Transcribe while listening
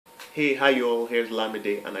Hey, hi you all, here's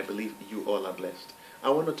Lamide, and I believe you all are blessed. I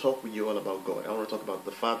want to talk with you all about God. I want to talk about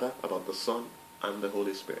the Father, about the Son, and the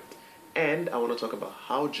Holy Spirit. And I want to talk about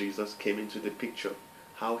how Jesus came into the picture,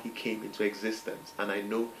 how he came into existence. And I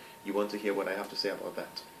know you want to hear what I have to say about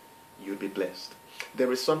that. You'll be blessed.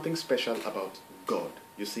 There is something special about God.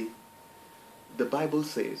 You see, the Bible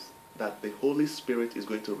says that the Holy Spirit is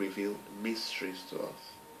going to reveal mysteries to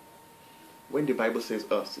us. When the Bible says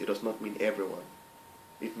us, it does not mean everyone.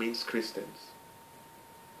 It means Christians.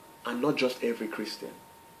 And not just every Christian.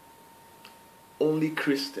 Only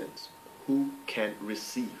Christians who can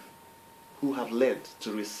receive, who have learned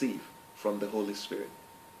to receive from the Holy Spirit.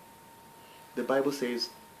 The Bible says,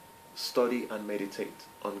 study and meditate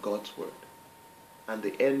on God's word, and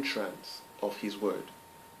the entrance of his word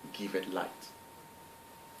giveth light.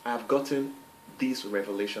 I have gotten this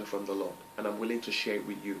revelation from the Lord, and I'm willing to share it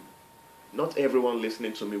with you. Not everyone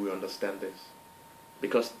listening to me will understand this,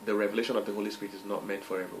 because the revelation of the Holy Spirit is not meant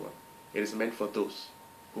for everyone. It is meant for those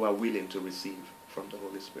who are willing to receive from the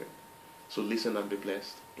Holy Spirit. So listen and be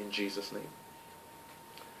blessed in Jesus' name.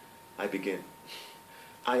 I begin.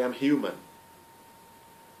 I am human,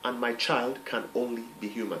 and my child can only be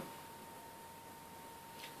human.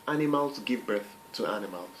 Animals give birth to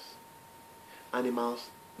animals. Animals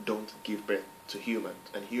don't give birth to humans,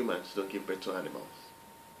 and humans don't give birth to animals.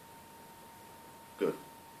 Good.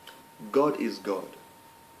 God is God.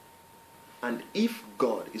 And if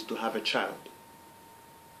God is to have a child,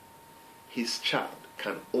 his child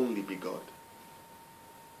can only be God.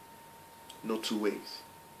 No two ways.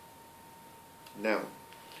 Now,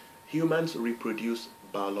 humans reproduce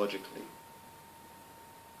biologically.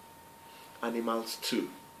 Animals too.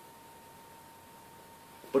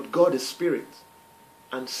 But God is spirit,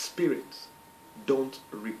 and spirits don't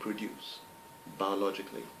reproduce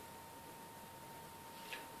biologically.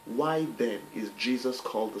 Why then is Jesus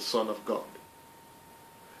called the Son of God?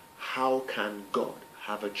 How can God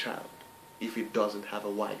have a child if he doesn't have a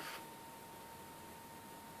wife?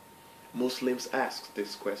 Muslims ask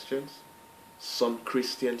these questions. Some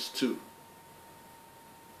Christians too.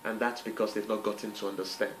 And that's because they've not gotten to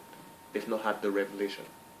understand. They've not had the revelation.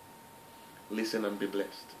 Listen and be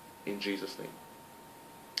blessed in Jesus' name.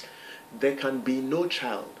 There can be no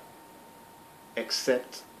child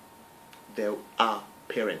except there are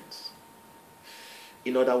parents.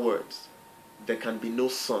 In other words, there can be no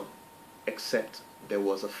son except there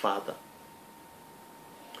was a father.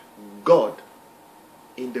 God,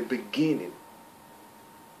 in the beginning,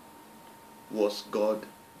 was God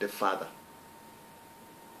the Father.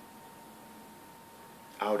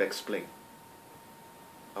 I would explain.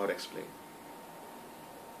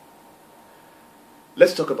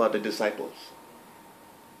 Let's talk about the disciples.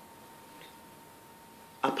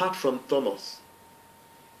 Apart from Thomas,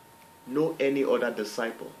 no any other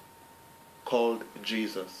disciple called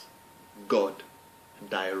Jesus God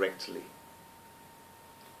directly.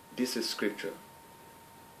 This is scripture.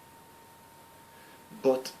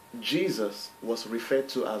 But Jesus was referred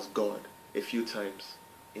to as God a few times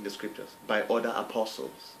in the scriptures by other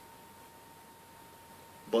apostles.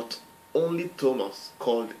 But only Thomas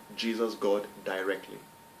called Jesus God directly.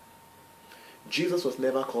 Jesus was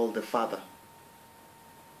never called the Father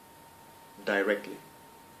directly.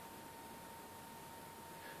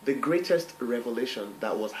 The greatest revelation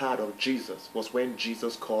that was had of Jesus was when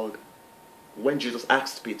Jesus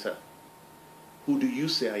asked Peter, "Who do you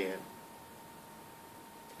say I am?"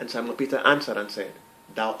 And Simon Peter answered and said,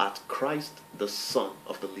 "Thou art Christ, the Son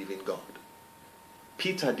of the living God."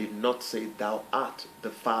 Peter did not say, "Thou art the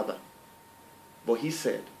Father," but he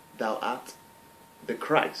said, "Thou art the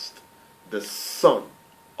Christ, the Son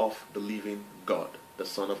of the living God," the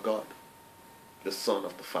Son of God, the Son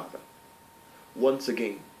of the Father. Once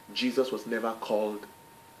again, Jesus was never called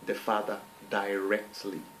the Father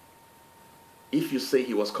directly. If you say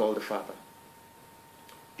he was called the Father,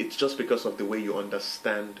 it's just because of the way you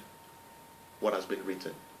understand what has been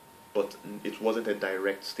written. But it wasn't a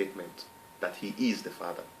direct statement that he is the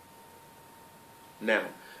Father. Now,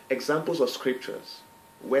 examples of scriptures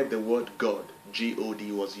where the word God,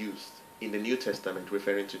 G-O-D, was used in the New Testament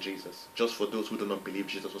referring to Jesus, just for those who do not believe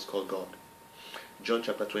Jesus was called God. John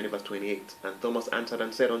chapter 20 verse 28, "And Thomas answered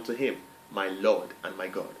and said unto him, My Lord and my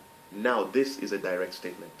God." Now this is a direct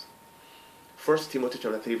statement. 1 Timothy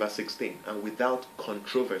chapter 3 verse 16, "And without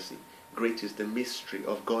controversy, great is the mystery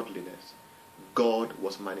of godliness. God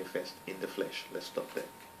was manifest in the flesh." Let's stop there.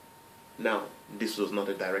 Now, this was not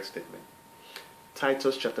a direct statement.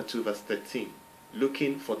 Titus chapter 2 verse 13,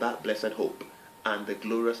 "Looking for that blessed hope and the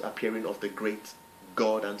glorious appearing of the great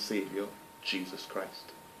God and Savior, Jesus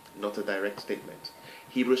Christ." Not a direct statement.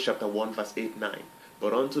 Hebrews chapter 1 verse 8-9,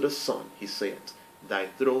 But unto the Son he saith, Thy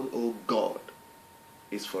throne, O God,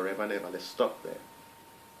 is forever and ever. Let's stop there.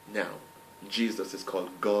 Now, Jesus is called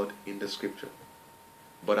God in the scripture.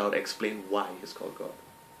 But I'll explain why he's called God.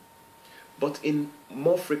 But in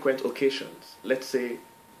more frequent occasions, let's say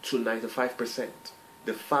to 95%,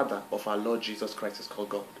 the Father of our Lord Jesus Christ is called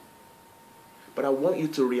God. But I want you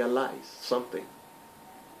to realize something.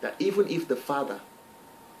 That even if the Father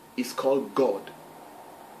is called God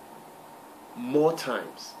more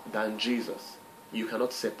times than Jesus, you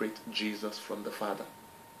cannot separate Jesus from the Father.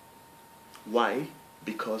 Why?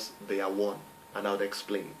 Because they are one. And I'll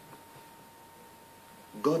explain.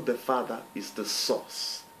 God the Father is the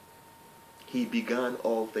source. He began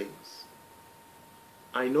all things.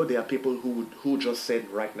 I know there are people who just said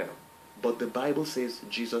right now, but the Bible says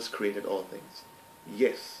Jesus created all things.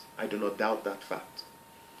 Yes, I do not doubt that fact.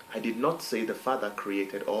 I did not say the Father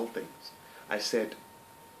created all things. I said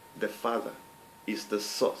the Father is the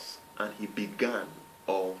source and he began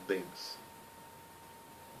all things.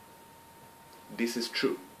 This is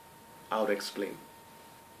true. I'll explain.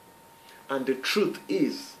 And the truth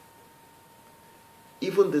is,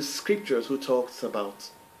 even the scriptures who talks about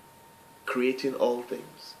creating all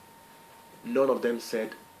things, none of them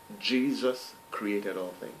said Jesus created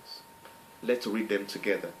all things. Let's read them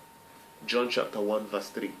together. John chapter 1 verse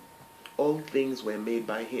 3. All things were made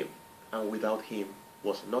by him, and without him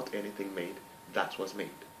was not anything made that was made.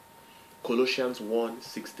 Colossians 1,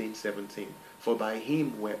 16, 17. For by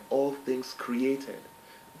him were all things created,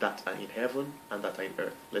 that are in heaven and that are in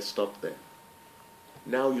earth. Let's stop there.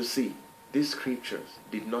 Now you see, these scriptures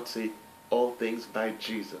did not say all things by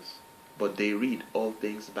Jesus, but they read all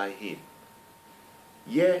things by him.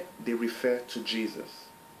 Yeah, they refer to Jesus,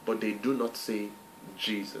 but they do not say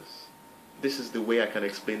Jesus. This is the way I can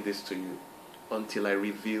explain this to you until I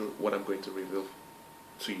reveal what I'm going to reveal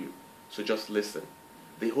to you. So just listen.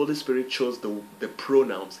 The Holy Spirit chose the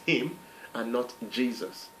pronouns him and not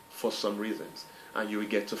Jesus for some reasons, and you will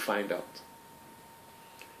get to find out.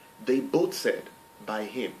 They both said by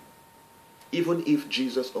him, even if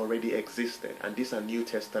Jesus already existed, and these are New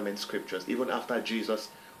Testament scriptures, even after Jesus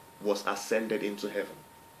was ascended into heaven.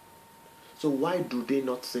 So why do they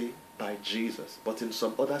not say by Jesus, but in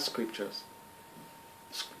some other scriptures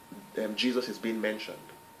Jesus is being mentioned?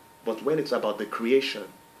 But when it's about the creation,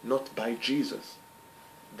 not by Jesus,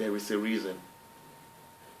 there is a reason.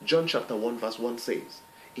 John chapter 1 verse 1 says,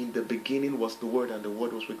 in the beginning was the Word, and the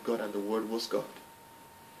Word was with God, and the Word was God.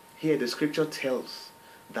 Here the scripture tells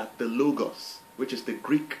that the Logos, which is the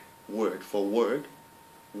Greek word for word,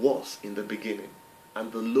 was in the beginning.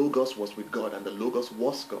 And the Logos was with God, and the Logos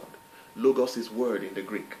was God. Logos is word in the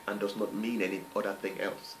Greek and does not mean any other thing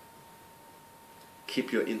else.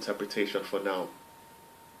 Keep your interpretation for now.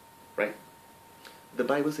 Right? The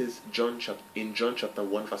Bible says in John chapter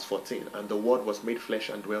 1 verse 14, and the Word was made flesh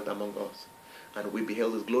and dwelt among us, and we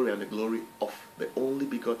beheld his glory, and the glory of the only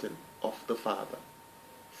begotten of the Father,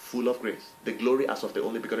 full of grace. The glory as of the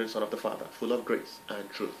only begotten Son of the Father, full of grace and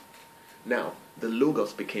truth. Now, the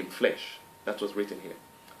Logos became flesh. That was written here.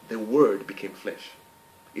 The Word became flesh.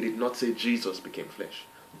 It did not say Jesus became flesh.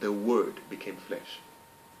 The Word became flesh.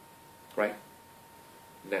 Right?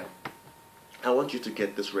 Now, I want you to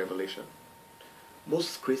get this revelation.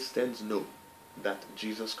 Most Christians know that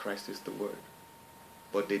Jesus Christ is the Word,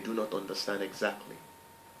 but they do not understand exactly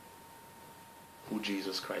who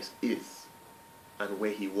Jesus Christ is and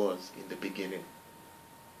where he was in the beginning.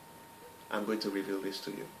 I'm going to reveal this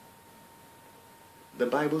to you. The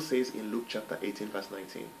Bible says in Luke chapter 18 verse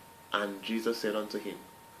 19, and Jesus said unto him,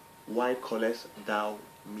 why callest thou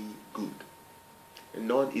me good?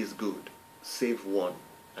 None is good save one,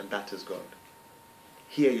 and that is God.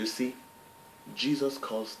 Here you see, Jesus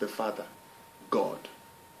calls the Father God.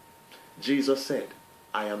 Jesus said,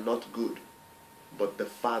 I am not good, but the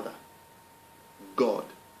Father, God,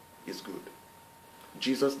 is good.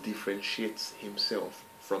 Jesus differentiates himself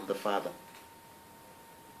from the Father.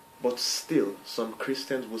 But still, some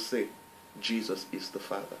Christians will say, Jesus is the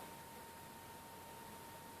Father.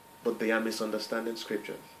 But they are misunderstanding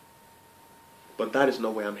scriptures. But that is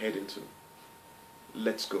not where I'm heading to.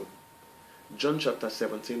 Let's go. John chapter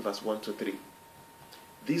 17 verse 1 to 3.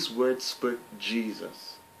 These words spoke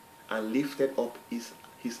Jesus, and lifted up his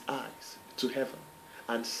eyes to heaven,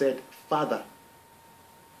 and said, Father,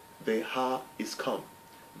 the hour is come.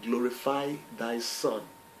 Glorify thy Son,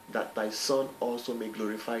 that thy Son also may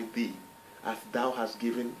glorify thee, as thou hast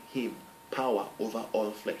given him power over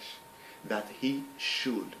all flesh, that he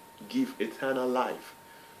should give eternal life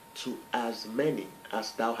to as many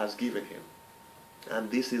as thou hast given him.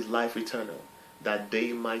 And this is life eternal, that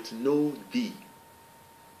they might know thee,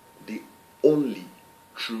 the only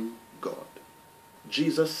true God.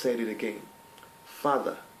 Jesus said it again.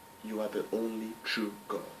 Father, you are the only true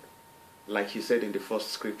God. Like he said in the first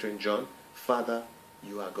scripture in John, Father,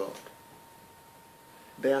 you are God.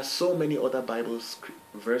 There are so many other Bible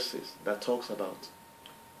verses that talks about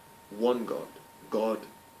one God, God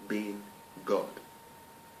being God.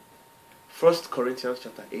 1 Corinthians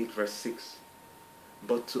chapter 8 verse 6.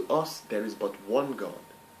 But to us there is but one God,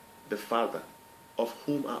 the Father, of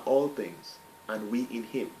whom are all things, and we in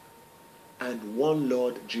him, and one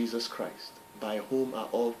Lord Jesus Christ, by whom are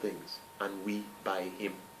all things, and we by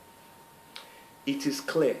him. It is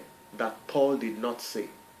clear that Paul did not say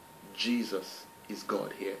Jesus is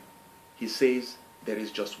God here. He says there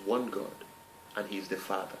is just one God, and he is the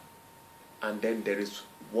Father. And then there is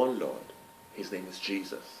one Lord, his name is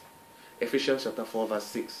Jesus. Ephesians chapter 4 verse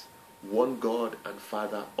 6, one God and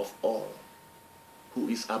Father of all, who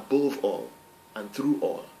is above all, and through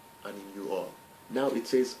all, and in you all. Now it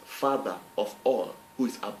says Father of all, who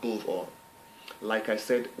is above all. Like I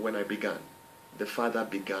said when I began, the Father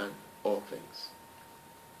began all things.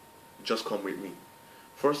 Just come with me.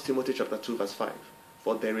 1 Timothy chapter 2 verse 5.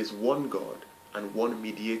 For there is one God and one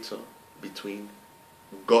mediator between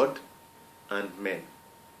God and men.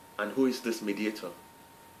 And who is this mediator?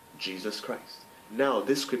 Jesus Christ. Now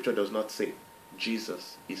this scripture does not say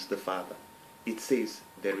Jesus is the Father. It says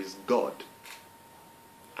there is God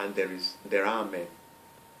and there are men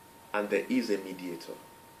and there is a mediator,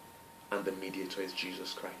 and the mediator is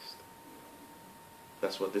Jesus Christ.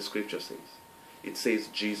 That's what the scripture says. It says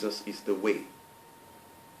Jesus is the way,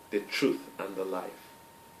 the truth, and the life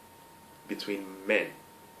between men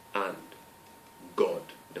and God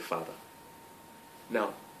the Father.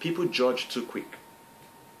 Now, people judge too quick.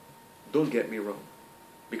 Don't get me wrong,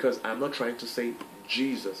 because I'm not trying to say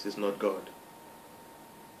Jesus is not God.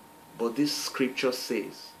 But this scripture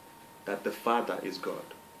says that the Father is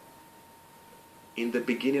God. In the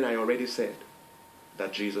beginning, I already said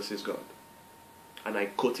that Jesus is God. And I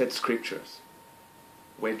quoted scriptures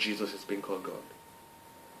where Jesus is being called God.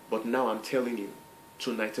 But now I'm telling you,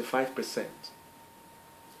 to 95%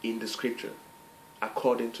 in the scripture,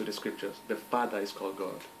 according to the scriptures, the Father is called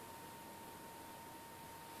God.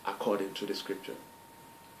 According to the scripture.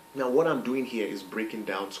 Now what I'm doing here is breaking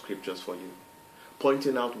down scriptures for you,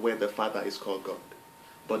 pointing out where the Father is called God.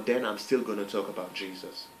 But then I'm still going to talk about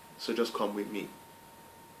Jesus. So just come with me.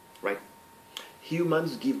 Right?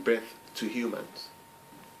 Humans give birth to humans.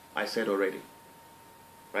 I said already.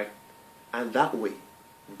 Right? And that way,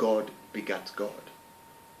 God begat God.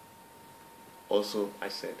 Also, I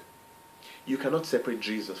said, you cannot separate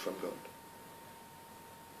Jesus from God.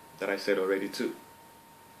 That I said already too.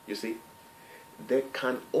 You see? There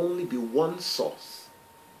can only be one source,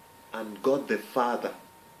 and God the Father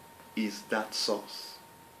is that source.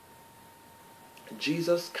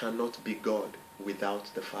 Jesus cannot be God without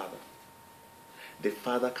the Father. The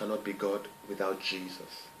Father cannot be God without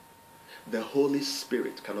Jesus. The Holy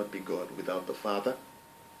Spirit cannot be God without the Father.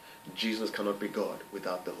 Jesus cannot be God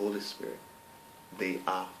without the Holy Spirit. They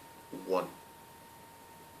are one.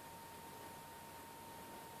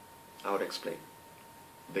 I would explain.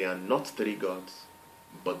 They are not three gods,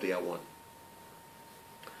 but they are one.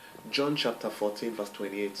 John chapter 14 verse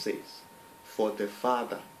 28 says, for the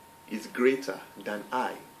Father is greater than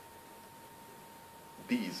I.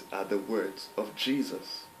 These are the words of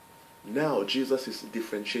Jesus. Now Jesus is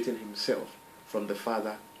differentiating himself from the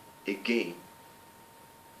Father again.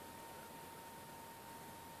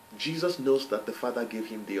 Jesus knows that the Father gave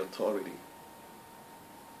him the authority,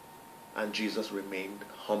 and Jesus remained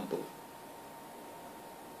humble.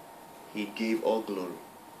 He gave all glory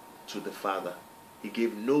to the Father. He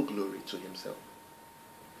gave no glory to himself.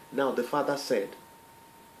 Now the Father said,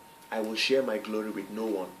 I will share my glory with no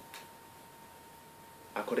one,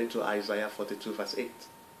 according to Isaiah 42 verse 8.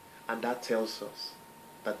 And that tells us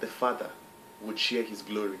that the Father would share his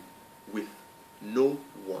glory with no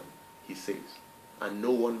one, he says. And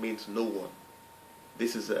no one means no one.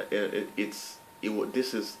 This is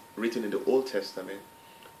this is written in the Old Testament.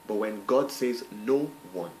 But when God says no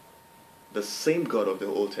one, the same God of the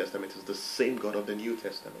Old Testament is the same God of the New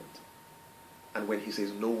Testament. And when he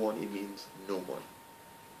says no one, it means no one.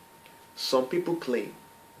 Some people claim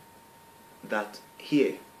that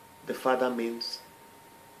here the Father means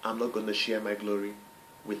I'm not going to share my glory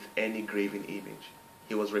with any graven image.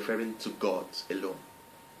 He was referring to gods alone.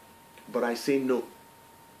 But I say no,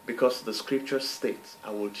 because the scripture states I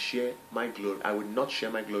will share my glory. I will not share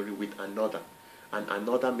my glory with another. And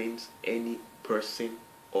another means any person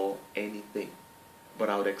or anything. But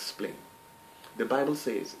I would explain. The Bible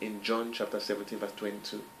says in John chapter 17 verse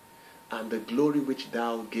 22, and the glory which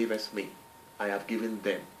thou gavest me, I have given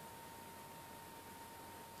them,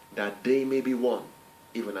 that they may be one,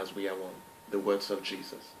 even as we are one. The words of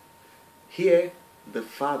Jesus. Here, the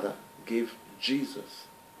Father gave Jesus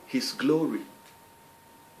his glory.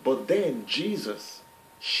 But then Jesus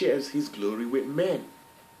shares his glory with men,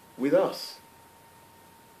 with us.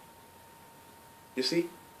 You see?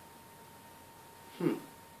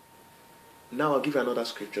 Now I'll give you another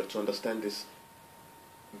scripture to understand this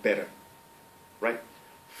better. Right?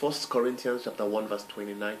 1 Corinthians chapter 1 verse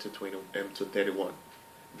 29 to 31.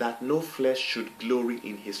 That no flesh should glory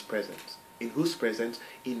in his presence. In whose presence?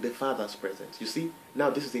 In the Father's presence. You see? Now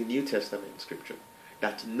this is a New Testament scripture.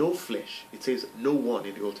 That no flesh, it says no one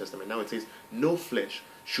in the Old Testament. Now it says no flesh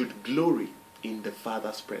should glory in the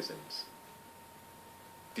Father's presence.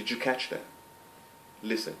 Did you catch that?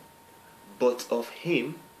 Listen. But of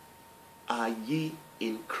him are ye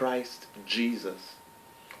in Christ Jesus,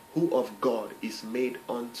 who of God is made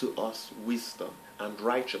unto us wisdom and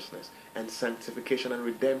righteousness and sanctification and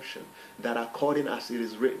redemption, that according as it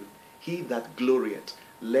is written, he that glorieth,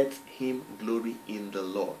 let him glory in the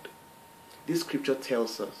Lord. This scripture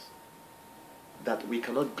tells us that we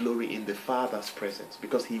cannot glory in the Father's presence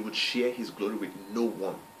because he would share his glory with no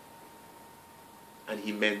one. And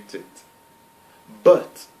he meant it.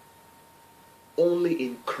 But only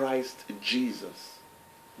in Christ Jesus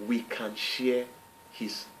we can share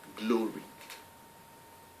his glory.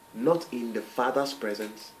 Not in the Father's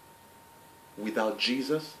presence without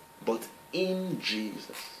Jesus, but in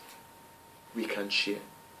Jesus we can share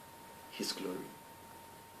his glory.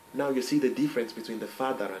 Now you see the difference between the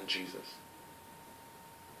Father and Jesus.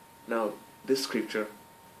 Now this scripture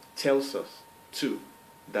tells us too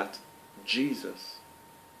that Jesus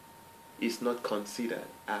is not considered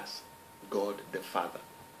as God the Father.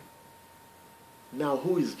 Now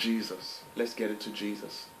who is Jesus? Let's get into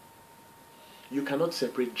Jesus. You cannot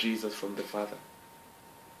separate Jesus from the Father,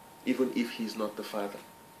 even if he's not the Father.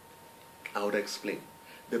 I would explain.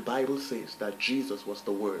 The Bible says that Jesus was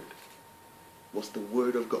the Word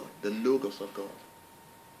of God, the Logos of God.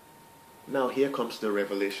 Now here comes the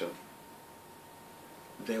revelation.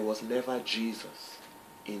 There was never Jesus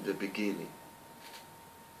in the beginning.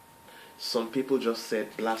 Some people just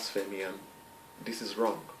said blasphemy, and this is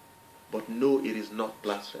wrong. But no, it is not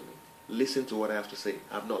blasphemy. Listen to what I have to say.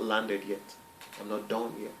 I've not landed yet. I'm not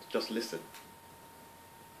done yet. Just listen.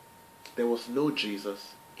 There was no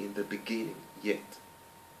Jesus in the beginning yet.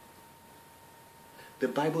 The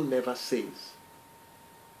Bible never says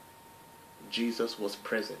Jesus was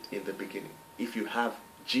present in the beginning. If you have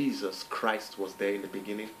Jesus Christ was there in the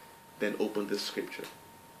beginning, then open this scripture.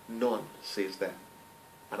 None says that.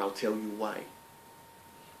 And I'll tell you why.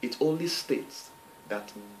 It only states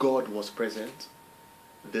that God was present,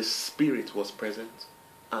 the Spirit was present,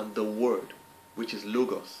 and the Word, which is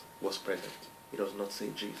Logos, was present. It does not say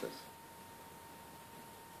Jesus.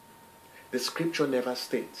 The scripture never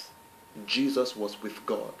states Jesus was with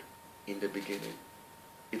God in the beginning.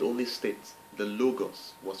 It only states the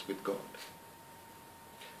Logos was with God.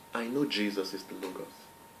 I know Jesus is the Logos,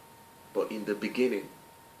 but in the beginning,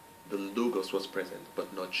 the Logos was present,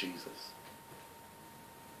 but not Jesus.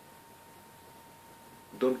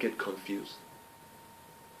 Don't get confused.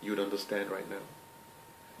 You'd understand right now.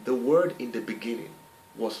 The Word in the beginning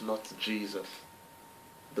was not Jesus.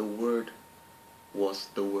 The Word was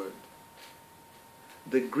the Word.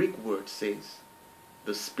 The Greek word says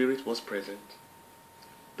the Spirit was present,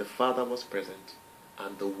 the Father was present,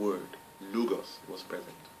 and the Word, Logos, was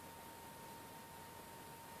present.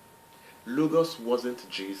 Logos wasn't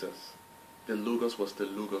Jesus. The Logos was the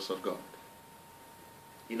Logos of God.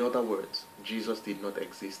 In other words, Jesus did not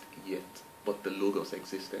exist yet, but the Logos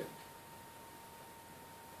existed.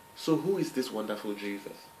 So who is this wonderful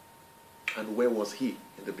Jesus? And where was he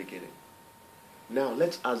in the beginning? Now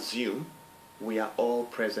let's assume we are all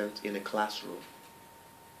present in a classroom.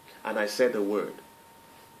 And I said a word.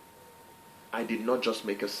 I did not just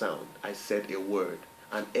make a sound. I said a word.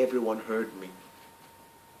 And everyone heard me.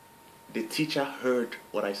 The teacher heard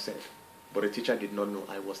what I said, but the teacher did not know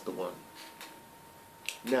I was the one.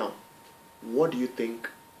 Now, what do you think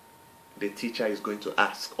the teacher is going to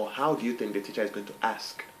ask? Or how do you think the teacher is going to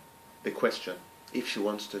ask the question if she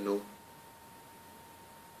wants to know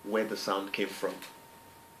where the sound came from?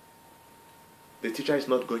 The teacher is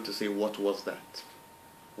not going to say, what was that?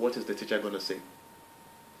 What is the teacher going to say?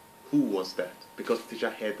 Who was that? Because the teacher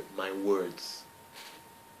heard my words.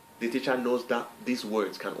 The teacher knows that these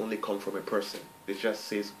words can only come from a person. The teacher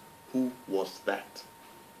says, who was that?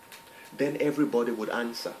 Then everybody would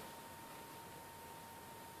answer.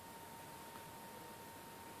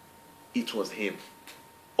 It was him.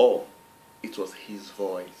 Or it was his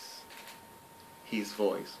voice. his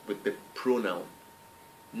voice with the pronoun,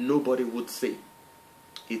 nobody would say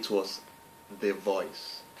it was the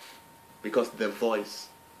voice, because the voice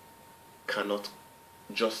cannot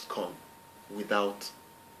just come without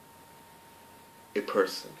a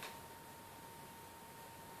person.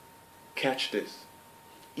 Catch this.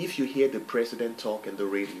 If you hear the president talk in the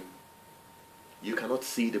radio, you cannot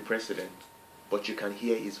see the president, but you can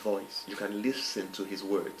hear his voice. You can listen to his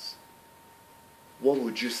words. What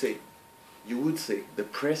would you say? You would say the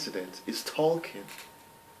president is talking,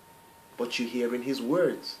 but you're hearing his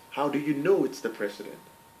words. How do you know it's the president?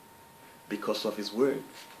 Because of his words.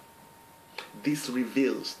 This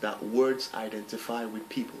reveals that words identify with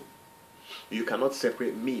people. You cannot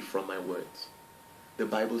separate me from my words. The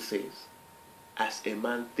Bible says, as a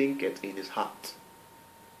man thinketh in his heart,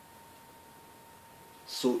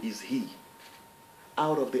 so is he.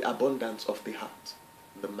 Out of the abundance of the heart,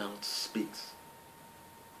 the mouth speaks.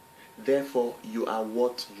 Therefore, you are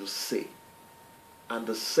what you say. And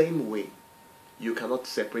the same way, you cannot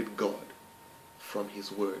separate God from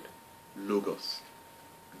his word, logos.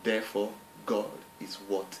 Therefore, God is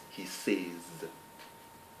what he says.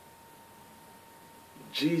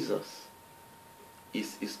 Jesus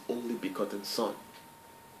is his only begotten Son.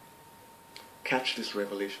 Catch this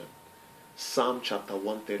revelation. Psalm chapter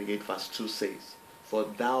 138 verse 2 says, for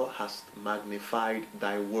thou hast magnified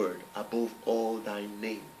thy word above all thy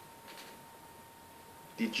name.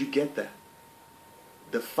 Did you get that?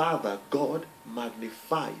 The Father, God,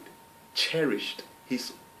 magnified, cherished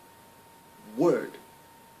his word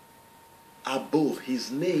above his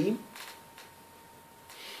name.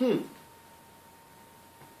 In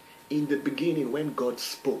the beginning, when God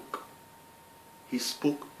spoke, he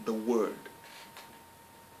spoke the word.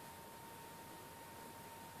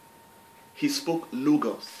 He spoke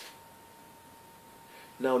logos.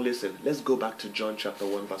 Now listen, let's go back to John chapter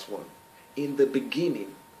 1 verse 1. In the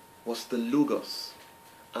beginning was the logos,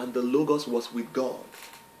 and the logos was with God.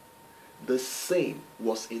 The same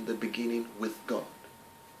was in the beginning with God.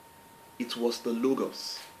 It was the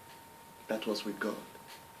logos that was with God.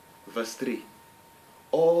 Verse 3.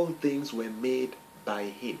 All things were made by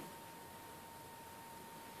him.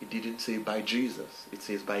 It didn't say by Jesus. It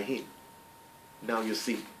says by him. Now you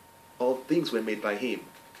see, all things were made by him.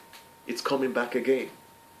 It's coming back again.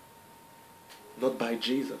 Not by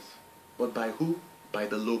Jesus, but by who? By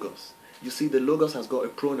the logos. You see, the logos has got a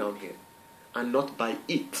pronoun here. And not by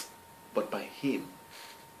it, but by him.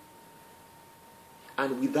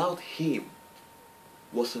 And without him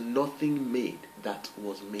was nothing made that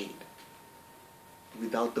was made.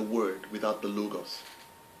 Without the word, without the logos.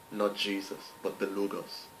 Not Jesus, but the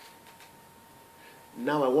logos.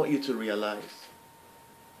 Now I want you to realize,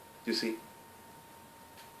 you see,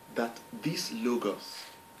 that this logos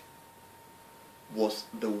was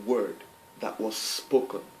the word that was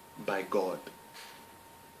spoken by God.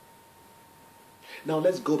 Now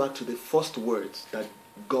let's go back to the first words that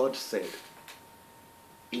God said.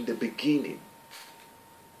 In the beginning,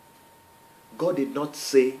 God did not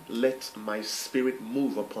say, let my spirit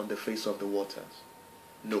move upon the face of the waters.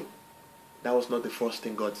 No, that was not the first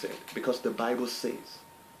thing God said, because the Bible says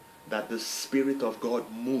that the Spirit of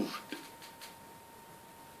God moved.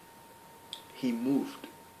 He moved.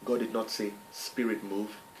 God did not say, Spirit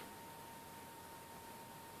move.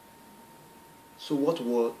 So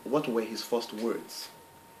what were his first words?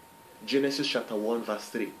 Genesis chapter 1 verse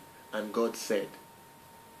 3. And God said,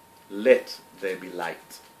 let there be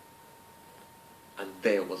light. And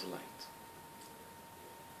there was light.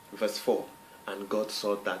 Verse 4. And God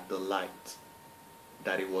saw that the light,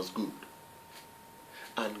 that it was good.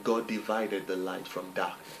 And God divided the light from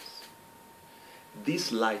darkness.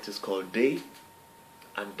 This light is called day,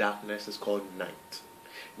 and darkness is called night.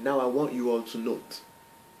 Now I want you all to note,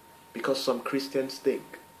 because some Christians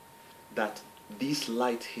think that this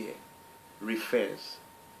light here refers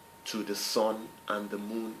to the sun and the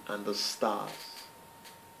moon and the stars.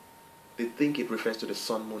 They think it refers to the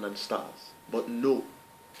sun, moon and stars. But no,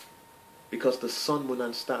 because the sun, moon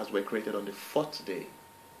and stars were created on the fourth day,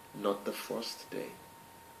 not the first day.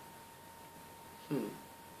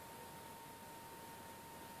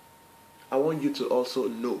 I want you to also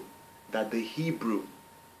know that the Hebrew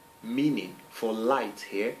meaning for light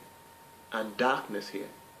here and darkness here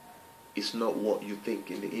is not what you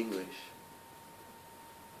think in the English.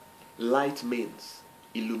 Light means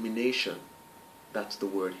illumination. That's the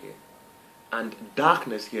word here. And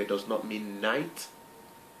darkness here does not mean night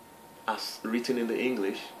as written in the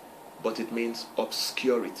English, but it means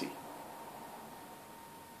obscurity.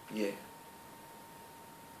 Yeah.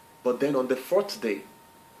 But then on the fourth day,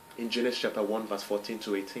 in Genesis chapter 1 verse 14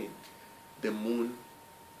 to 18, the moon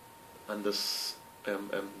and the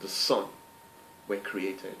the sun were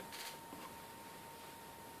created.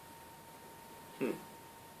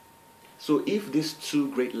 So if these two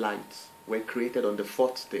great lights were created on the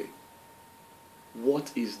fourth day,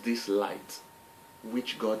 what is this light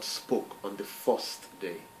which God spoke on the first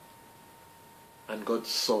day? And God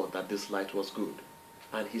saw that this light was good,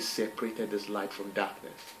 and he separated this light from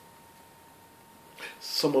darkness.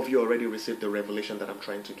 Some of you already received the revelation that I'm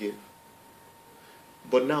trying to give.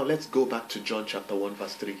 But now let's go back to John chapter 1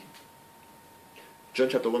 verse 3. John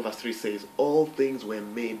chapter 1 verse 3 says, all things were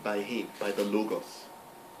made by him, by the Logos.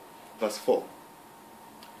 Verse 4.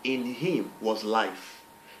 In him was life,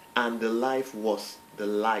 and the life was the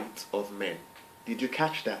light of men. Did you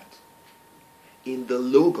catch that? In the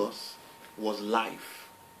Logos was life,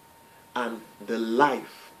 and the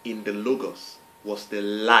life in the Logos was the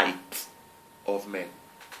light of men.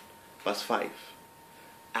 Verse 5.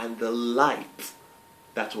 And the light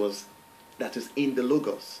that is in the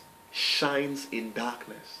Logos shines in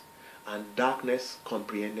darkness, and darkness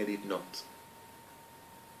comprehended it not.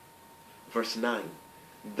 Verse 9.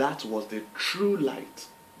 That was the true light,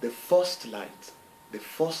 the first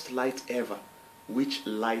light ever, which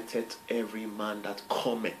lighteth every man that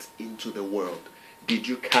cometh into the world. Did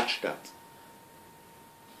you catch that?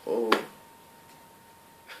 Oh,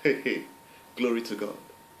 glory to God.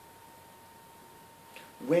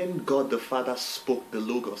 When God the Father spoke the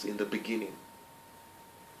Logos in the beginning,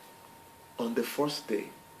 on the first day,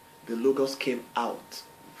 the Logos came out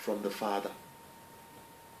from the Father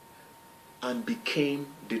and became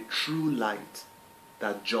the true light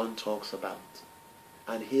that John talks about.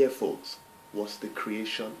 And here, folks, was the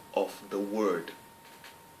creation of the Word,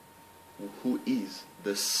 who is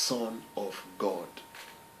the Son of God,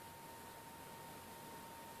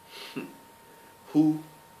 who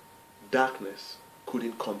darkness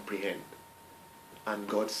couldn't comprehend, and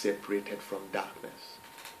God separated from darkness,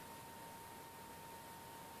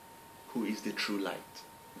 who is the true light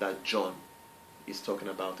that John is talking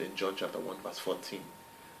about in John chapter 1 verse 14.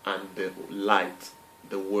 And the light,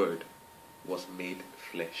 the Word, was made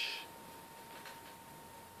flesh.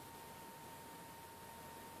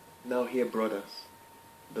 Now here, brothers,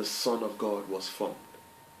 the Son of God was formed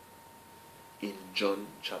in John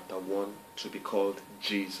chapter 1 to be called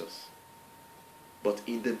Jesus. But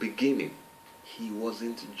in the beginning, he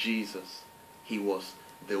wasn't Jesus. He was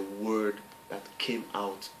the Word that came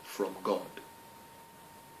out from God.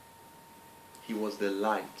 He was the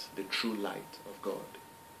light, the true light of God.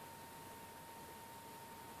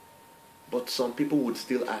 But some people would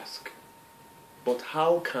still ask, but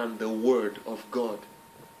how can the Word of God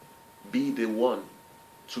be the one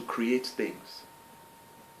to create things?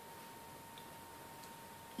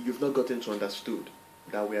 You've not gotten to understood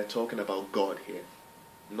that we are talking about God here,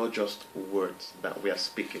 not just words that we are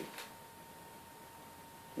speaking.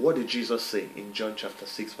 What did Jesus say in John chapter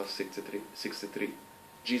 6 verse 63?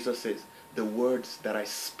 Jesus says, the words that I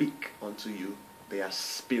speak unto you, they are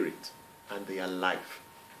spirit and they are life.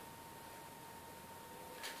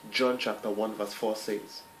 John chapter 1 verse 4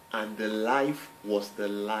 says, and the life was the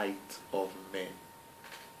light of men.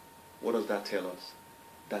 What does that tell us?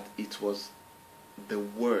 That it was the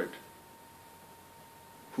Word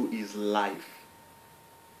who is life.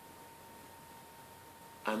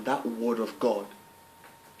 And that Word of God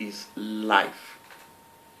is life.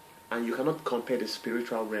 And you cannot compare the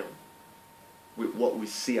spiritual realm with what we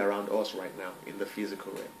see around us right now in the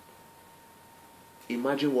physical realm.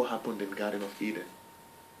 Imagine what happened in the Garden of Eden.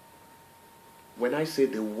 When I say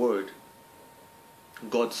the Word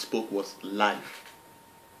God spoke was life,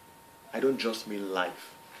 I don't just mean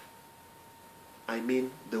life. I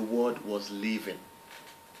mean the Word was living.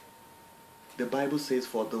 The Bible says,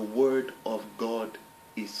 for the Word of God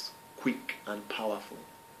is quick and powerful.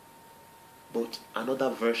 But another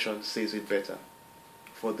version says it better.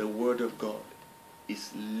 For the Word of God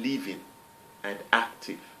is living and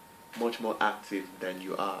active, much more active than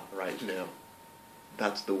you are right now.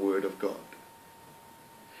 That's the Word of God.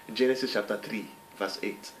 Genesis chapter 3 verse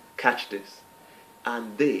 8. Catch this.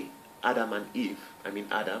 And they, Adam and Eve,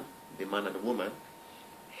 Adam, the man and the woman,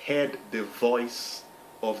 heard the voice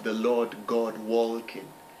of the Lord God walking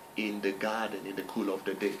in the garden in the cool of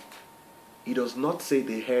the day. It does not say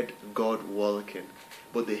they heard God walking,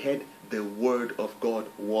 but they heard the Word of God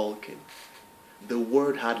walking. The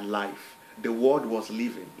Word had life. The Word was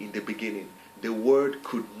living in the beginning. The Word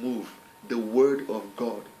could move. The Word of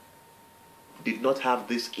God did not have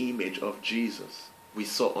this image of Jesus we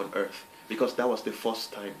saw on earth, because that was the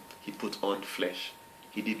first time he put on flesh.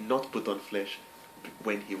 He did not put on flesh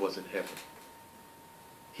when he was in heaven.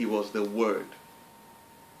 He was the Word.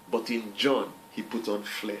 But in John, he put on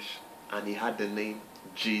flesh and he had the name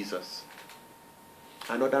Jesus.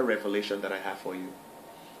 Another revelation that I have for you.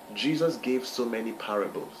 Jesus gave so many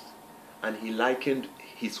parables, and he likened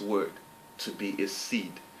his word to be a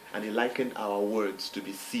seed, and he likened our words to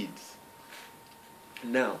be seeds.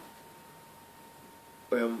 Now,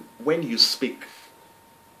 when you speak,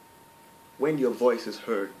 when your voice is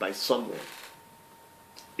heard by someone,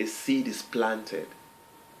 a seed is planted.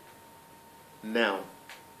 Now,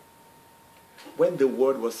 when the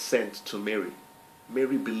word was sent to Mary,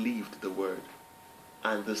 Mary believed the word,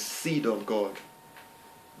 and the seed of God,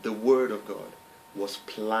 the word of God, was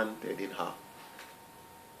planted in her.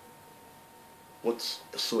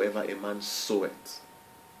 Whatsoever a man soweth,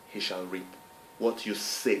 he shall reap. What you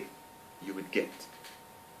say, you will get.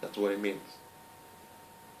 That's what it means.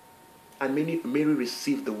 And Mary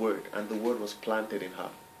received the word, and the word was planted in her.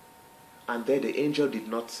 And there the angel did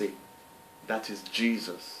not say, that is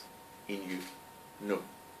Jesus in you. No.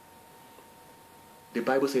 The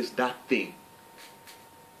Bible says that thing.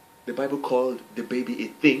 The Bible called the baby a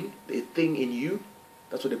thing in you.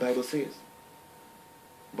 That's what the Bible says.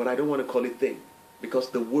 But I don't want to call it thing, because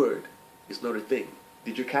the word is not a thing.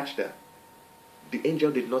 Did you catch that? The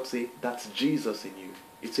angel did not say, that's Jesus in you.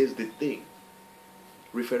 It says the thing,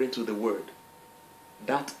 referring to the word.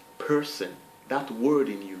 That person, that word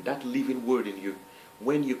in you, that living word in you,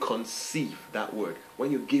 when you conceive that word,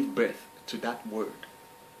 when you give birth to that word,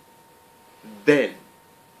 then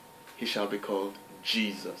he shall be called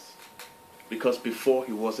Jesus. Because before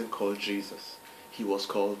he wasn't called Jesus, he was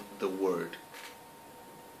called the Word.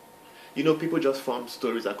 You know, people just form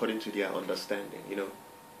stories according to their understanding. You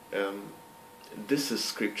know, this is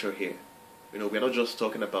scripture here. You know, we're not just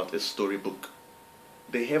talking about a storybook.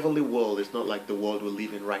 The heavenly world is not like the world we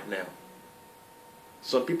live in right now.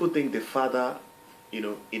 Some people think the Father, you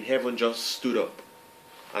know, in heaven just stood up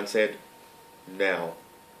and said, now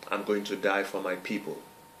I'm going to die for my people.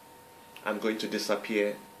 I'm going to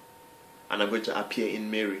disappear, and I'm going to appear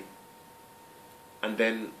in Mary. And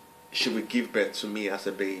then she would give birth to me as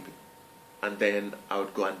a baby. And then I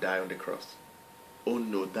would go and die on the cross. Oh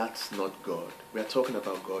no, that's not God. We are talking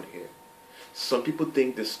about God here. Some people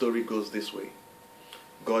think the story goes this way.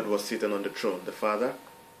 God was sitting on the throne, the Father,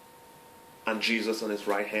 and Jesus on his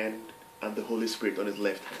right hand, and the Holy Spirit on his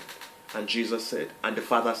left hand. And Jesus said, and the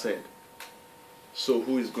Father said, so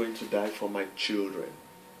who is going to die for my children?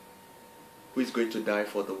 Who is going to die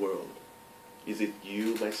for the world? Is it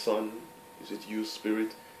you, my son? Is it you,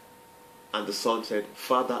 Spirit? And the Son said,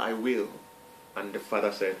 Father, I will. And the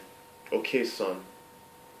Father said, okay, Son,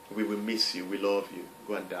 we will miss you, we love you,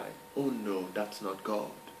 go and die. Oh no, that's not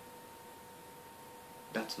God.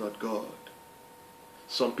 That's not God.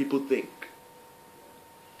 Some people think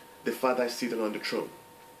the Father is seated on the throne.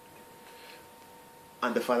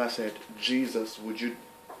 And the Father said, Jesus,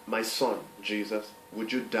 my son, Jesus,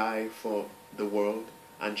 would you die for the world?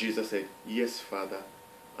 And Jesus said, yes, Father.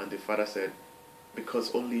 And the Father said,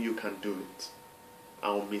 because only you can do it,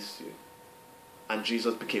 I'll miss you. And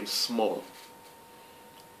Jesus became small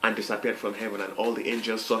and disappeared from heaven, and all the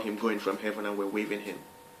angels saw him going from heaven and were waving him.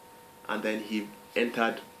 And then he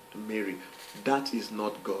entered Mary. That is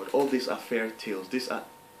not God. All these are fairy tales.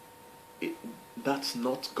 That's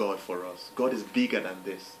not God for us. God is bigger than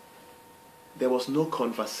this. There was no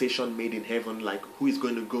conversation made in heaven like who is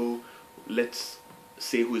going to go. Let's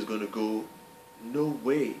say who is going to go. No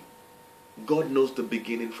way. God knows the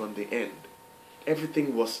beginning from the end.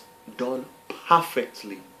 Everything was done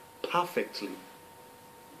perfectly. Perfectly.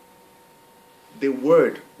 The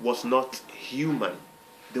Word was not human.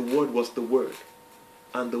 The Word was the Word.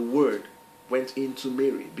 And the Word went into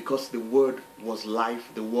Mary because the Word was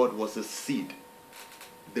life. The Word was a seed.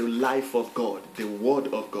 The life of God. The Word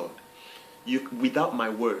of God. Without my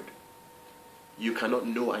Word, you cannot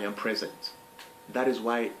know I am present. That is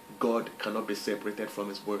why God cannot be separated from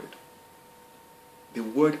His Word. The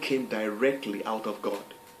Word came directly out of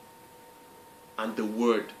God. And the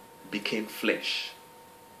Word became flesh.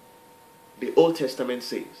 The Old Testament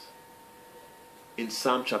says, in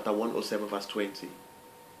Psalm chapter 107 verse 20,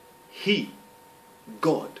 He,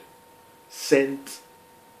 God, sent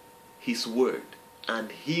His Word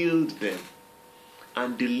and healed them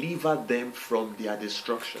and delivered them from their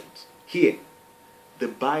destructions. Here, the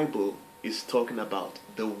Bible is talking about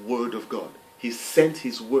the Word of God. He sent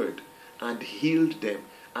His Word and healed them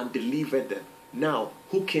and delivered them. Now,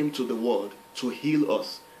 who came to the world to heal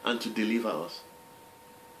us and to deliver us?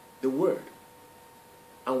 The Word.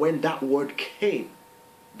 And when that Word came,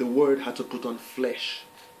 the Word had to put on flesh,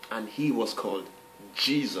 and He was called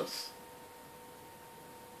Jesus.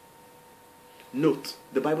 Note,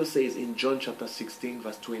 the Bible says in John chapter 16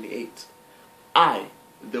 verse 28, I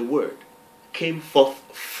the Word, came forth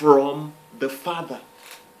from the Father.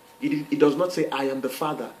 It does not say, I am the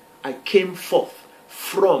Father. I came forth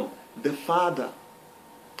from the Father,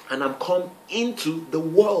 and I'm come into the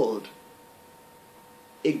world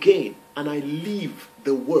again, and I leave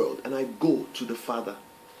the world and I go to the Father.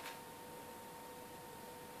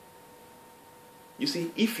 You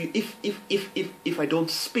see, if I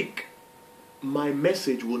don't speak, my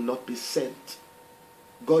message will not be sent.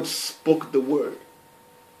 God spoke the word,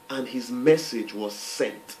 and his message was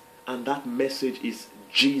sent, and that message is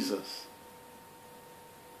Jesus.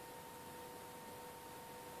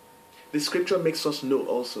 The scripture makes us know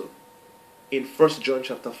also in 1 John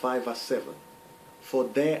chapter 5 verse 7, for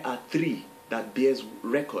there are three that bears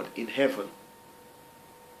record in heaven.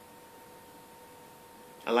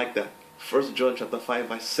 I like that. 1 John chapter 5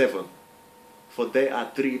 verse 7, for there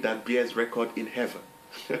are three that bears record in heaven.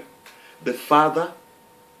 The Father,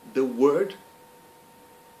 the Word,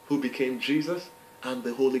 who became Jesus, and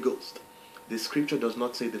the Holy Ghost. The scripture does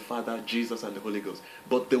not say the Father, Jesus, and the Holy Ghost,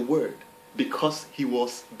 but the Word, because he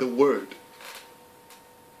was the Word.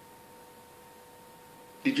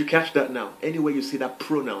 Did you catch that now? Anywhere you see that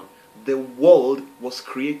pronoun, the world was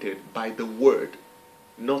created by the Word,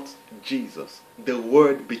 not Jesus. The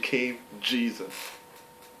Word became Jesus.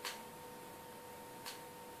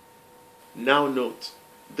 Now note,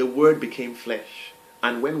 the Word became flesh.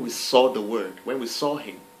 And when we saw the Word, when we saw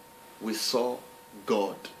him, we saw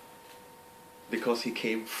God. Because he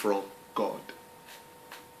came from God.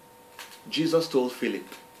 Jesus told Philip,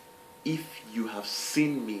 if you have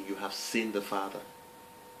seen me, you have seen the Father.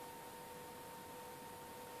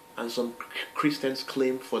 And some Christians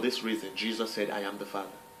claim for this reason, Jesus said, I am the Father.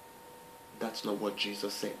 That's not what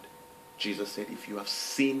Jesus said. Jesus said, if you have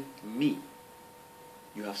seen me,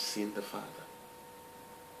 you have seen the Father.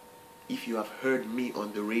 If you have heard me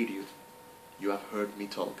on the radio, you have heard me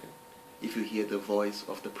talking. If you hear the voice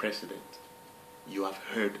of the president, you have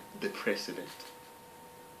heard the president.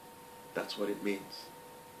 That's what it means.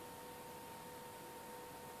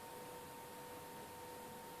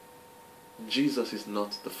 Jesus is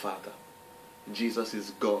not the Father. Jesus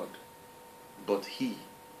is God. But he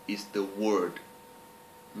is the Word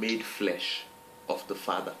made flesh of the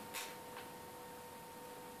Father.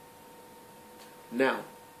 Now,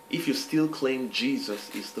 if you still claim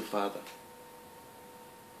Jesus is the Father,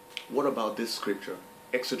 what about this scripture?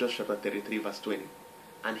 Exodus chapter 33 verse 20.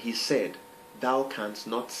 And he said, thou canst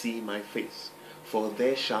not see my face, for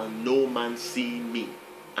there shall no man see me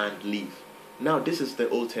and live. Now this is the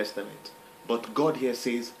Old Testament. But God here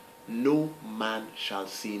says, no man shall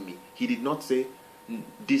see me. He did not say,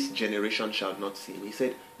 this generation shall not see me. He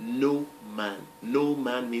said, no man. No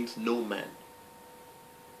man means no man.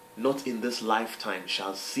 Not in this lifetime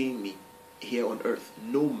shall see me here on earth.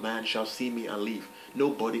 No man shall see me and live.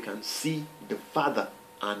 Nobody can see the Father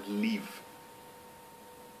and live.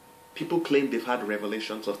 People claim they've had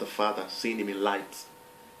revelations of the Father, seeing him in light.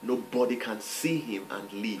 Nobody can see him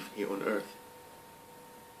and live here on earth.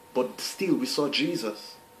 But still we saw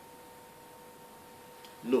Jesus.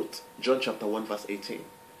 Note, John chapter 1 verse 18.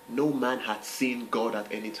 No man had seen God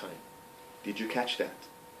at any time. Did you catch that?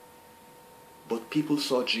 But people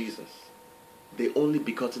saw Jesus, the only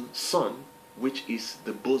begotten Son, which is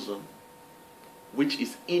the bosom, which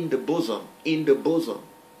is in the bosom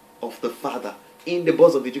of the Father. In the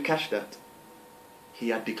bosom, did you catch that? He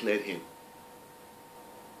had declared him.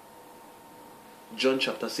 John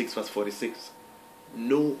chapter 6 verse 46.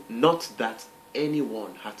 No, not that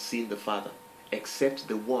anyone had seen the Father, except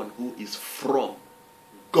the one who is from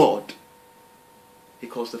God. He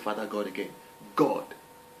calls the Father God again. God.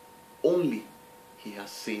 Only he has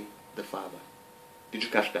seen the Father. Did you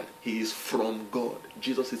catch that? He is from God.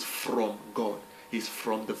 Jesus is from God. He is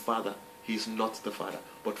from the Father. He is not the Father,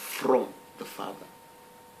 but from the Father.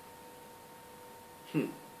 1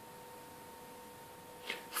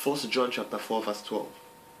 John chapter 4 verse 12.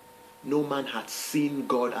 No man had seen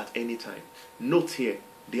God at any time. Note here,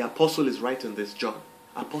 the apostle is writing this, John.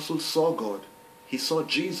 Apostle saw God. He saw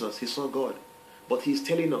Jesus. He saw God. But he's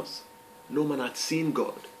telling us, no man had seen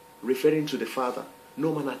God, referring to the Father.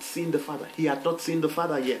 No man had seen the Father. He had not seen the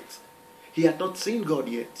Father yet. He had not seen God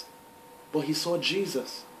yet. But he saw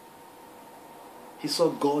Jesus. He saw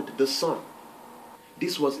God the Son.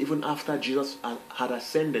 This was even after Jesus had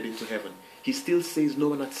ascended into heaven. He still says no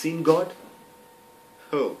one had seen God.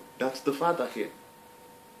 Oh, that's the Father here.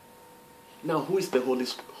 Now, who is the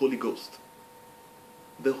Holy Ghost?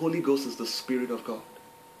 The Holy Ghost is the Spirit of God.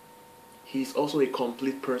 He is also a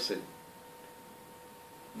complete person.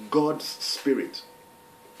 God's Spirit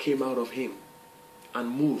came out of him and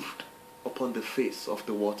moved upon the face of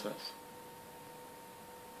the waters.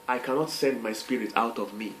 I cannot send my spirit out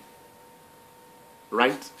of me.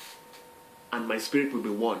 Right? And my spirit will be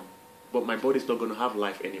one. But my body is not going to have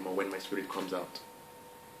life anymore when my spirit comes out.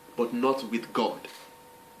 But not with God.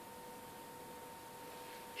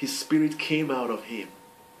 His spirit came out of him.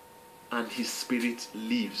 And his spirit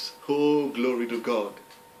lives. Oh, glory to God.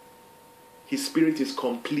 His spirit is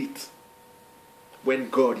complete when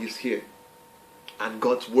God is here. And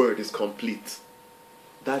God's word is complete.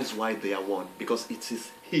 That is why they are one. Because it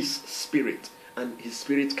is his spirit. And his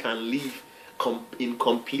spirit can live in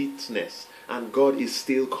completeness. And God is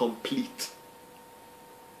still complete.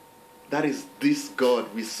 That is this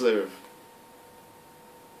God we serve.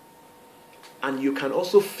 And you can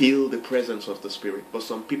also feel the presence of the Spirit. But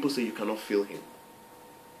some people say you cannot feel him.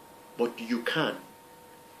 But you can.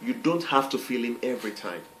 You don't have to feel him every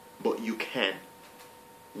time. But you can.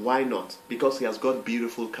 Why not? Because he has got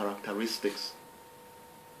beautiful characteristics.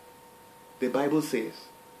 The Bible says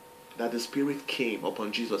that the Spirit came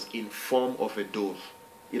upon Jesus in form of a dove.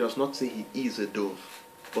 It does not say he is a dove.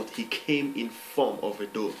 But he came in form of a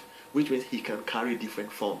dove. Which means he can carry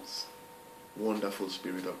different forms. Wonderful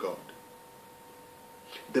Spirit of God.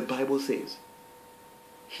 The Bible says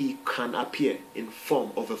he can appear in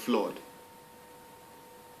form of a flood.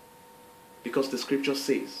 Because the scripture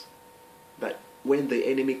says that when the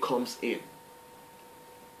enemy comes in,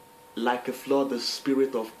 like a flood, the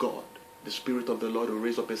Spirit of God, the Spirit of the Lord will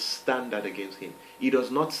raise up a standard against him. He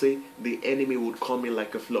does not say the enemy would come in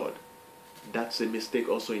like a flood. That's a mistake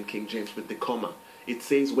also in King James with the comma. It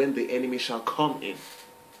says when the enemy shall come in,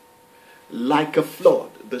 like a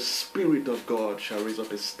flood, the Spirit of God shall raise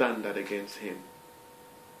up a standard against him.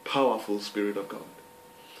 Powerful Spirit of God.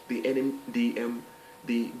 The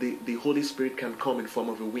Holy Spirit can come in form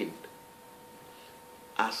of a wind,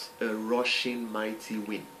 as a rushing mighty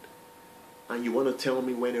wind. And you want to tell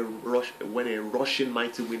me when a rushing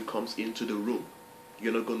mighty wind comes into the room,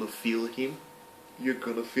 you're not going to feel him? You're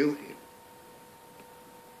going to feel him.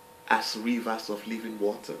 As rivers of living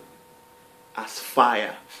water, as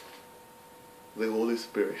fire. The Holy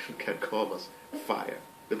Spirit can come as fire.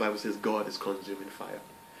 The Bible says God is consuming fire.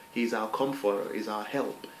 He is our comforter, He is our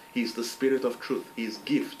help. He is the Spirit of truth. He is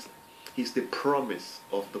gift. He is the promise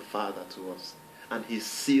of the Father to us. And He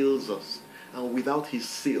seals us. And without His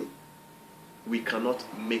seal, we cannot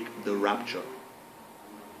make the rapture.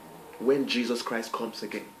 When Jesus Christ comes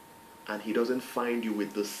again, and He doesn't find you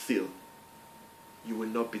with the seal, you will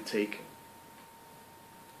not be taken.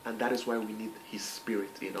 And that is why we need His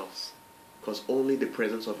Spirit in us. Because only the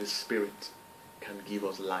presence of His Spirit can give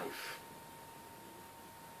us life.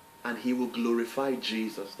 And He will glorify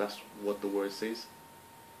Jesus. That's what the word says.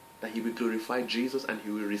 That He will glorify Jesus and He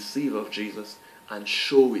will receive of Jesus and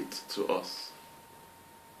show it to us.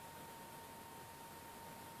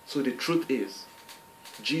 So the truth is,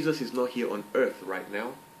 Jesus is not here on earth right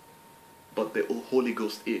now, but the Holy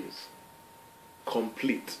Ghost is.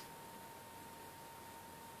 Complete.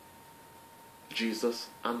 Jesus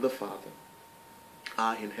and the Father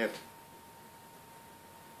are in heaven.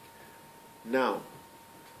 Now,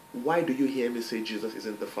 why do you hear me say Jesus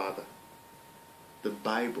isn't the Father? The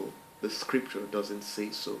Bible, the scripture doesn't say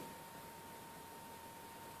so.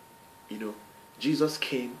 You know, Jesus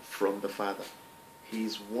came from the Father. He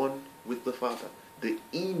is one with the Father. The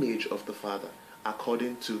image of the Father,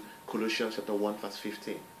 according to Colossians chapter 1 verse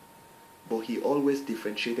 15. But He always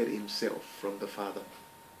differentiated Himself from the Father.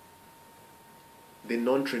 The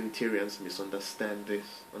non-Trinitarians misunderstand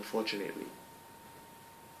this, unfortunately.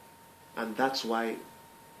 And that's why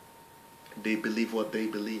they believe what they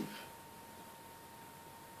believe.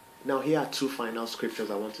 Now here are two final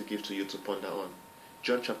scriptures I want to give to you to ponder on.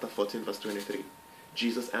 John chapter 14 verse 23.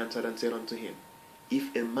 Jesus answered and said unto him,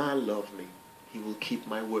 If a man love me, he will keep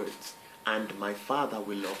my words, and my Father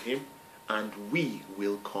will love him, and we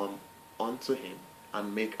will come unto him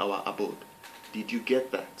and make our abode. Did you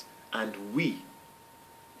get that? And we,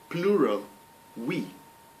 plural, we,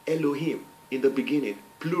 Elohim, in the beginning,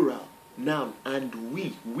 plural, noun, and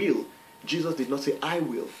we will. Jesus did not say, I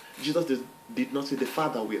will. Jesus did not say the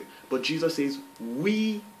Father will. But Jesus says,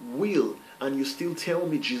 we will. And you still tell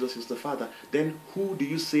me Jesus is the Father. Then who do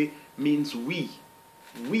you say means we?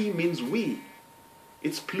 We means we.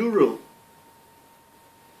 It's plural.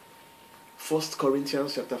 1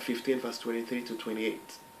 Corinthians chapter 15 verse 23 to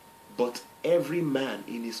 28. But every man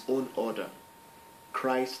in his own order,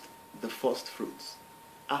 Christ the first fruits.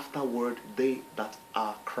 Afterward they that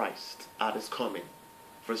are Christ at His coming.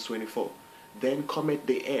 Verse 24. Then cometh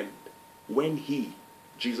the end, when He,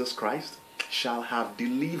 Jesus Christ, shall have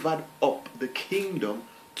delivered up the kingdom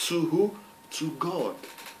to who? To God,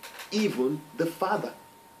 even the Father.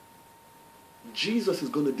 Jesus is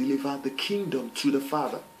going to deliver the kingdom to the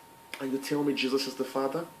Father. And you tell me Jesus is the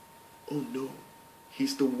Father? Oh no.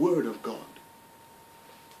 He's the Word of God.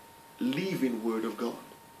 Living Word of God.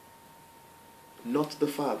 Not the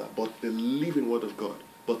Father, but the living Word of God.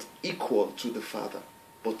 But equal to the Father,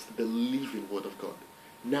 but the living Word of God.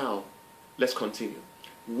 Now, let's continue.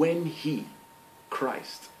 When He,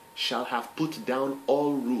 Christ, shall have put down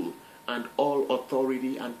all rule and all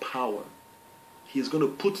authority and power. He is going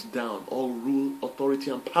to put down all rule,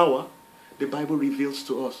 authority, and power. The Bible reveals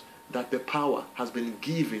to us that the power has been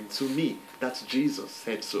given to me. That's Jesus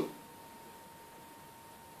said so.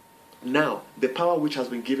 Now, the power which has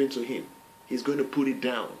been given to him, he's going to put it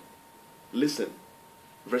down. Listen,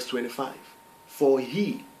 verse 25. For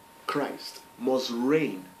he, Christ, must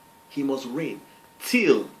reign. He must reign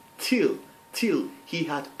till he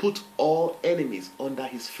had put all enemies under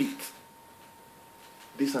his feet.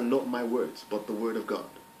 These are not my words, but the word of God.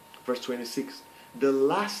 Verse 26. The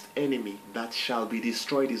last enemy that shall be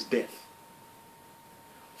destroyed is death.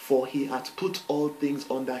 For he hath put all things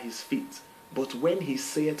under his feet. But when he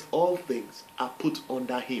saith all things are put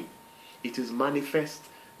under him, it is manifest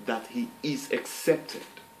that he is accepted.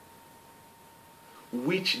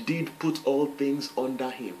 Which did put all things under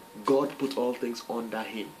him. God put all things under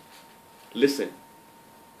him. Listen,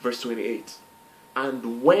 verse 28.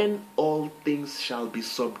 And when all things shall be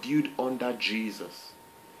subdued under Jesus,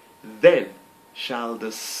 then shall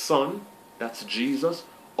the Son, that's Jesus,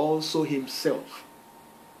 also himself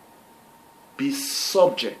be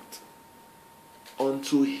subject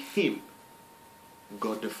unto him,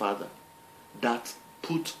 God the Father, that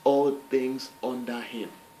put all things under him.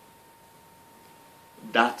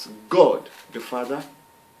 That God the Father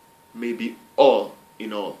may be all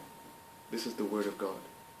in all. This is the word of God.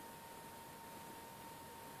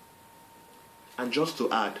 And just to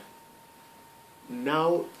add,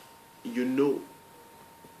 now you know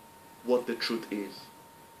what the truth is.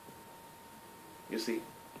 You see,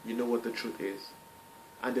 you know what the truth is.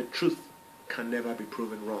 And the truth can never be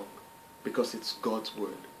proven wrong because it's God's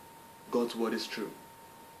word. God's word is true.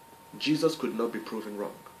 Jesus could not be proven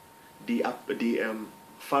wrong. The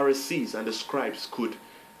Pharisees and the scribes could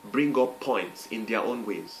bring up points in their own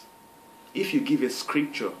ways. If you give a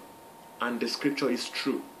scripture and the scripture is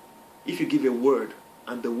true, if you give a word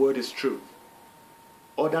and the word is true,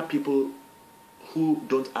 other people who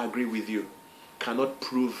don't agree with you cannot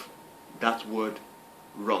prove that word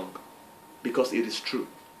wrong because it is true.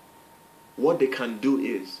 What they can do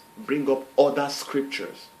is bring up other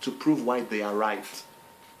scriptures to prove why they are right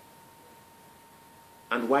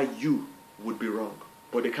and why you would be wrong.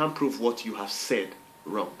 But they can't prove what you have said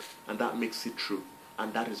wrong, and that makes it true.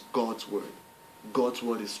 And that is God's word. God's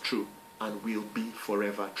word is true and will be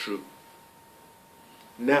forever true.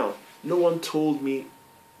 Now, no one told me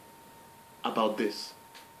about this.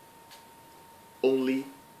 Only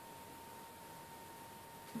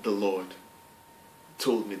the Lord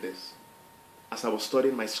told me this. As I was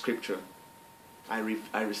studying my scripture, I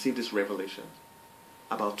received this revelation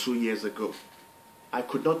about 2 years ago. I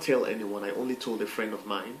could not tell anyone. I only told a friend of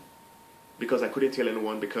mine because I couldn't tell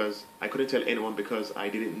anyone because I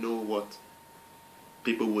didn't know what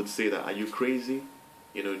people would say. That, are you crazy?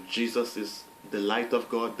 You know, Jesus is the light of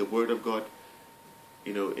God, the word of God.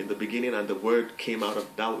 You know, in the beginning, and the word came out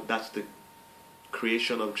of that. That's the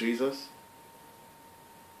creation of Jesus.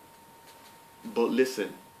 But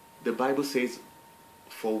listen, the Bible says,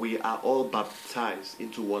 for we are all baptized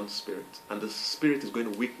into one spirit, and the spirit is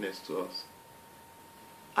going to witness to us.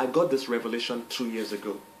 I got this revelation 2 years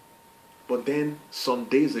ago. But then some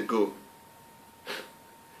days ago,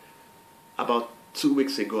 about 2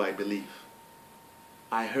 weeks ago I believe,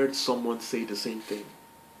 I heard someone say the same thing.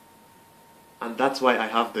 And that's why I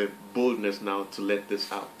have the boldness now to let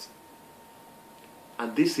this out.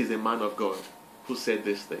 And this is a man of God who said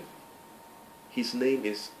this thing. His name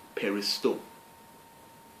is Perry Stone.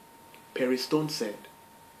 Perry Stone said,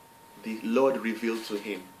 the Lord revealed to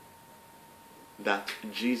him that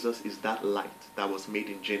Jesus is that light that was made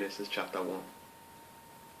in Genesis chapter 1.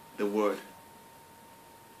 The Word.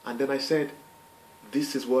 And then I said,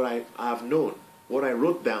 this is what I have known, what I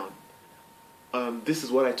wrote down. This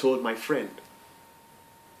is what I told my friend.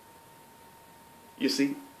 You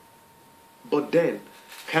see? But then,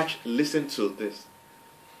 listen to this.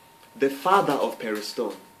 The father of Perry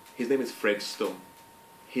Stone, his name is Fred Stone.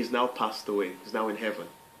 He's now passed away. He's now in heaven.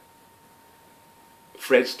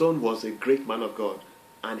 Fred Stone was a great man of God,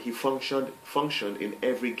 and he functioned in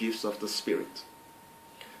every gift of the Spirit.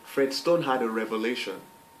 Fred Stone had a revelation,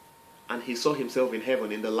 and he saw himself in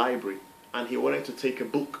heaven in the library, and he wanted to take a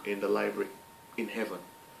book in the library in heaven.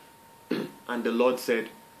 And the Lord said,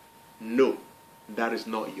 no, that is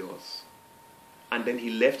not yours. And then he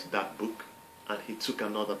left that book and he took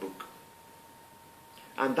another book.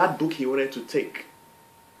 And that book he wanted to take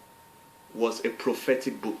was a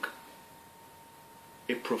prophetic book.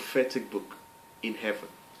 A prophetic book in heaven.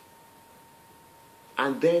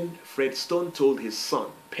 And then Fred Stone told his son,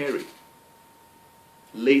 Perry,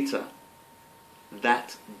 later,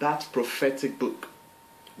 that that prophetic book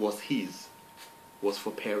was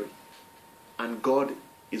for Perry. And God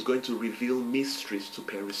is going to reveal mysteries to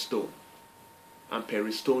Perry Stone. And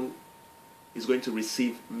Perry Stone is going to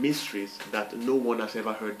receive mysteries that no one has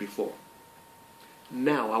ever heard before.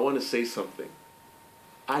 Now, I want to say something.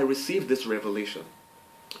 I received this revelation.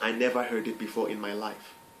 I never heard it before in my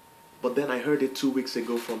life. But then I heard it 2 weeks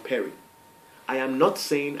ago from Perry. I am not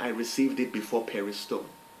saying I received it before Perry Stone.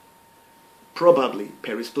 Probably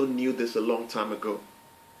Perry Stone knew this a long time ago.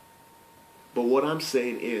 But what I'm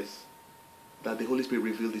saying is that the Holy Spirit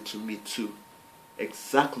revealed it to me too.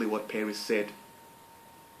 Exactly what Perry said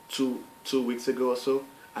two weeks ago or so,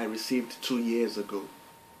 I received 2 years ago.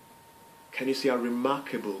 Can you see how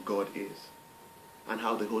remarkable God is and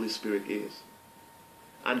how the Holy Spirit is?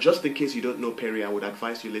 And just in case you don't know Perry, I would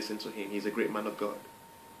advise you listen to him. He's a great man of God.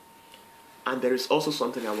 And there is also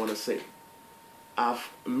something I want to say.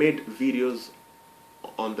 I've made videos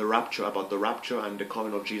on the rapture, about the rapture and the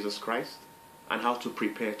coming of Jesus Christ, and how to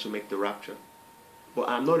prepare to make the rapture. But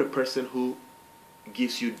I'm not a person who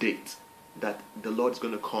gives you dates that the Lord's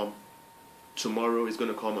going to come tomorrow, is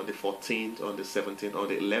going to come on the 14th, on the 17th, on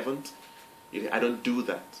the 11th. I don't do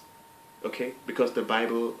that. Okay? Because the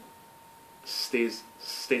Bible states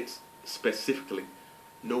specifically,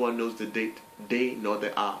 no one knows the day nor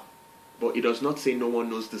the hour. But it does not say no one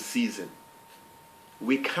knows the season.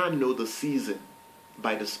 We can know the season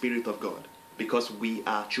by the Spirit of God, because we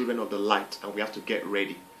are children of the light and we have to get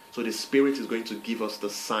ready. So the Spirit is going to give us the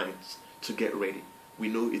signs to get ready. We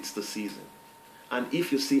know it's the season. And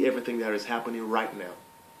if you see everything that is happening right now,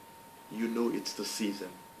 you know it's the season.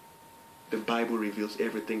 The Bible reveals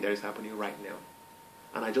everything that is happening right now.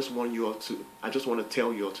 And I just want to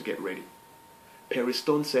tell you all to get ready. Perry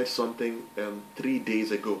Stone said something 3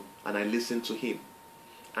 days ago, and I listened to him.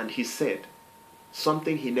 And he said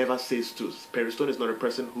something he never says to us. Perry Stone is not a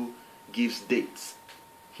person who gives dates.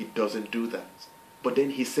 He doesn't do that. But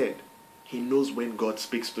then he said he knows when God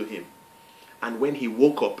speaks to him. And when he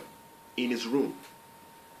woke up in his room,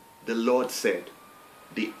 the Lord said,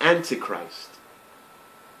 the Antichrist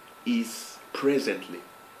is presently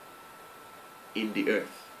in the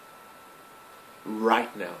earth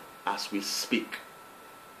right now as we speak.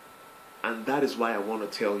 And that is why I want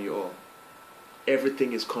to tell you all,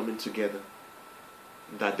 everything is coming together,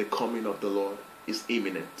 that the coming of the Lord is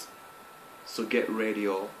imminent. So get ready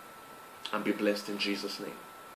all and be blessed in Jesus' name.